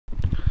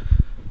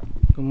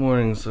Good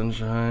morning,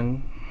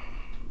 sunshine.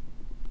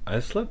 I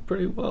slept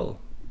pretty well.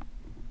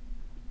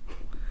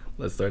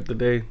 Let's start the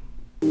day.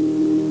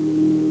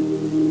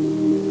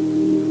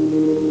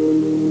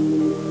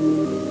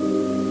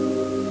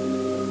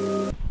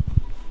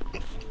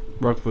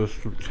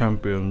 Breakfast of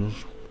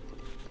champions.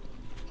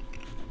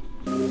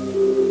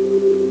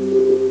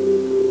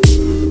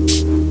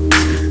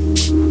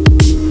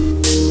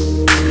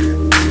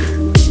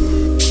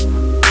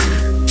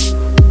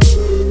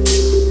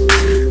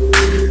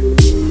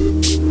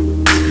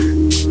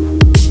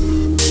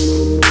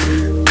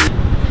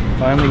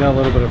 Finally got a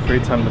little bit of free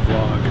time to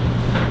vlog.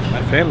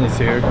 My family's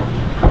here.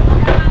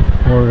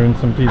 Ordering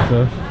some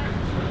pizza.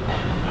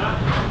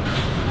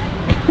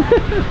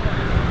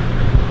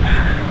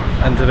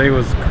 And today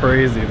was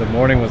crazy. The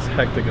morning was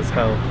hectic as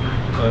hell.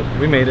 But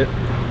we made it.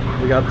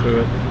 We got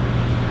through it.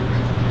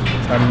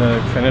 Time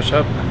to finish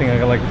up. I think I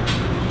got like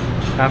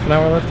half an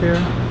hour left here.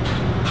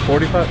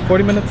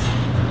 40 minutes?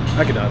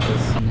 I could out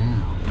this.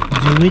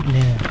 Now, do it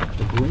now.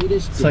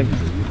 It's like,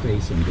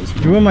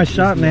 you ruined my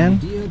shot, man.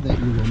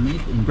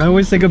 I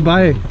always say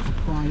goodbye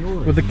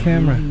with the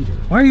camera.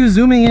 Why are you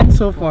zooming in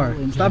so far?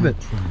 Stop it.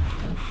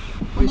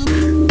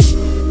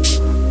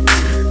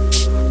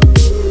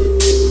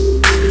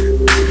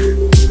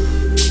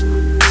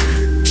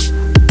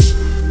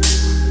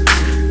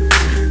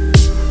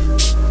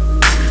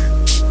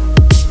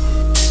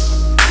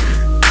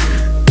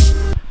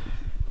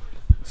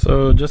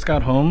 So just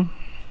got home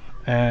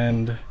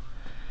and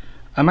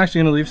I'm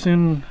actually gonna leave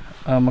soon.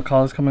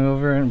 McCall's coming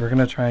over and we're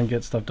gonna try and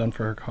get stuff done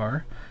for her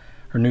car,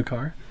 her new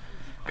car,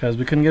 because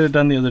we couldn't get it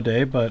done the other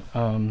day, but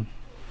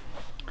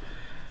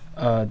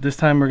this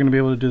time we're gonna be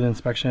able to do the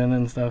inspection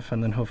and stuff,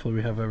 and then hopefully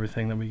we have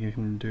everything that we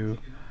can do.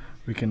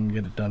 We can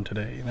get it done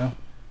today, you know.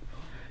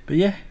 But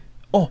yeah.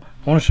 Oh,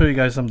 I want to show you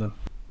guys something.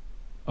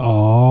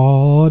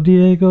 Oh,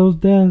 Diego's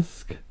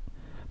desk.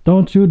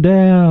 Don't you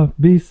dare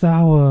be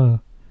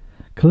sour.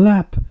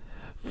 Clap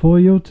for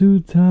your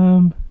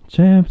two-time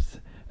champs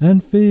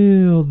and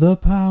feel the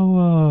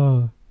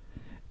power.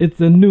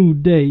 It's a new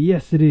day.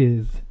 Yes, it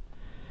is.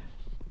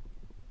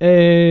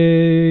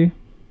 Hey.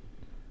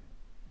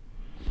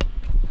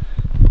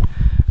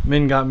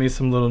 Min got me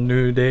some little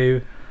New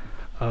Day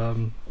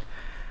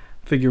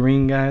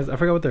figurine guys. I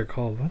forgot what they're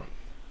called. What?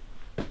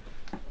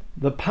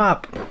 The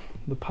pop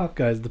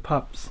guys, the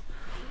pops.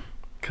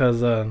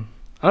 Cause I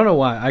don't know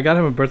why. I got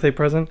him a birthday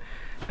present,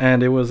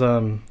 and it was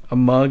a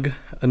mug,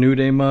 a New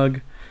Day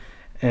mug,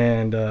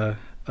 and a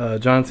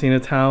John Cena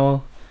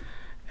towel,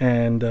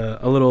 and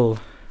a little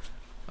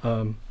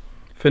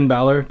Finn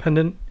Balor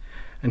pendant,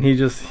 and he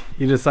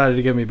decided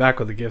to give me back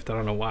with a gift. I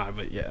don't know why,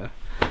 but yeah,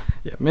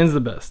 Min's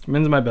the best.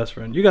 Min's my best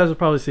friend. You guys will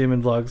probably see him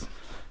in vlogs,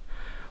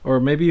 or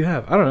maybe you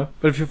have. I don't know.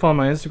 But if you follow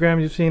my Instagram,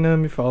 you've seen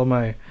him. You follow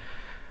my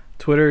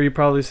Twitter, you've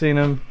probably seen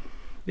him.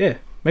 Yeah,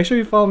 make sure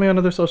you follow me on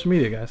other social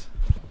media, guys.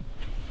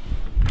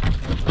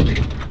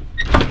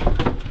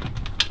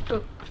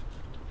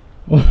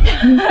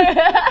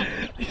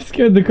 You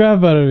scared the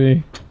crap out of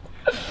me.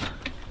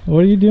 What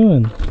are you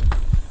doing?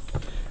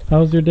 How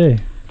was your day?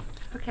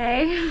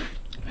 Okay.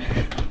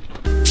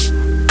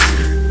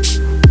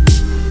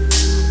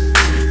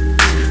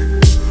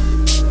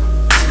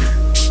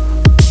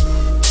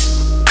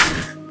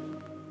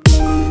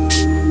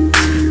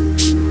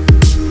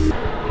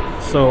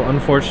 So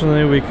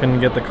unfortunately we couldn't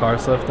get the car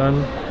stuff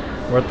done.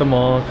 We're at the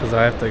mall because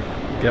I have to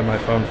get my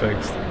phone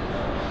fixed.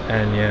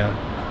 And yeah,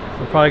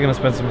 we're probably gonna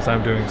spend some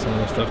time doing some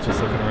other stuff,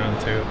 just looking around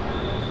too.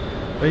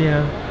 But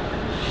yeah,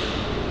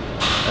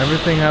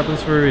 everything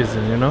happens for a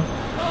reason, you know?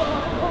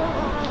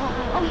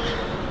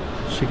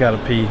 She gotta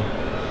pee.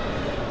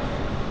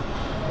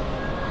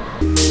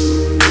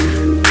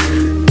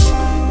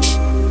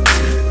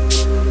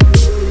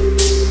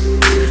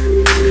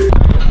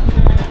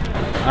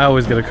 I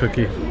always get a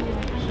cookie.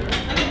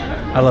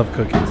 I love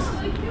cookies,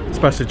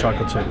 especially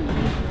chocolate chip.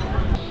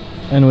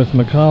 And with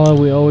Makala,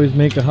 we always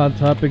make a Hot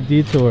Topic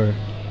detour.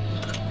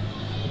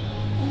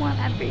 I want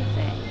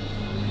everything.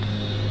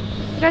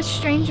 That's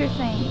Stranger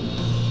Things.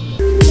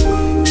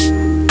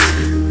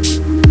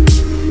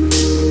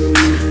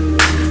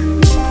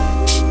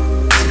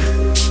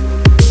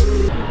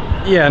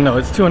 Yeah, no,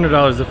 it's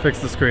 $200 to fix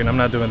the screen. I'm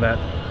not doing that.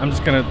 I'm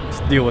just gonna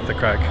deal with the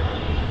crack.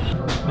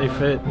 They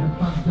fit.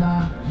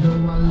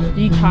 Did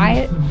you try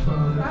it?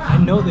 I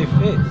know they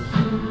fit.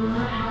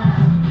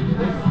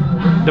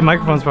 The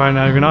microphone's probably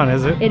not even on,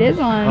 is it? It is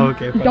on. Oh,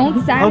 okay. Fine.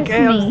 Don't sass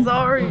okay, me. I'm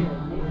sorry.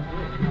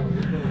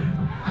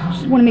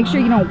 Just want to make sure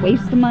you don't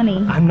waste the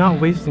money. I'm not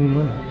wasting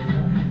money.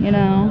 You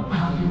know,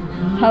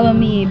 telling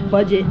me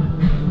budget.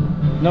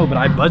 No, but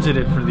I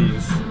budgeted for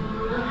these.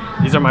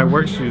 These are my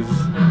work shoes.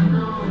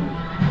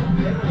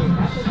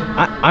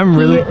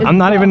 I'm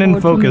not even in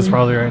focus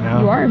probably right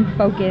now. You are in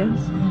focus.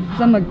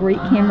 Because I'm a great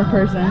camera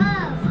person.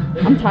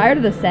 I'm tired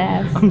of the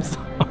sass. I'm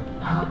sorry.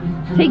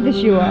 Take the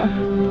shoe off.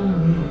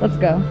 Let's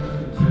go.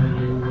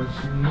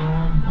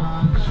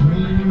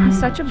 He's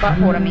such a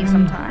butthole to me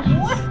sometimes.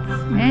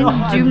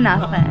 And do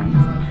nothing.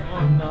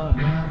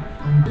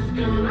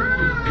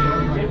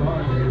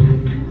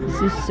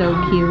 This is so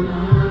cute.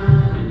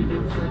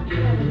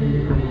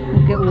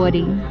 at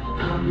Woody,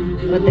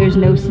 but there's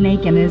no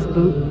snake in his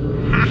boot.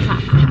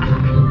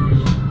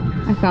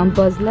 I found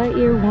Buzz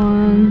Lightyear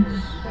ones.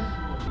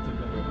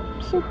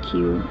 So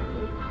cute.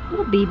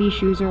 Little baby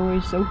shoes are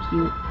always so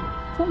cute.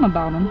 Something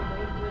about them.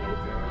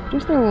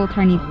 Just their little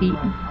tiny feet,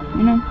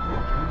 you know?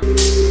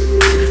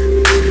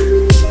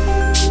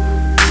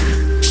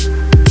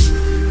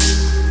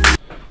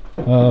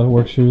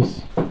 Work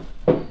shoes.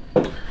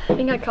 I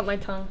think I cut my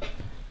tongue.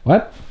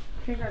 What?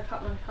 I think I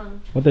cut my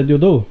tongue. What did you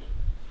do?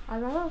 I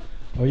don't know.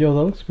 Oh, yo,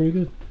 that looks pretty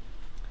good.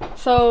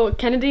 So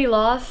Kennedy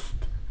lost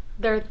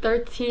their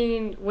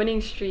 13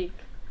 winning streak.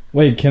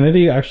 Wait,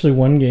 Kennedy actually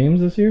won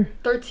games this year?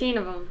 13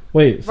 of them.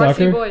 Wait,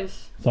 Varsity soccer?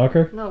 boys.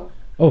 Soccer? No.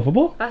 Oh,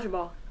 football?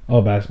 Basketball.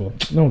 Oh, basketball.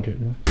 No one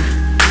cares.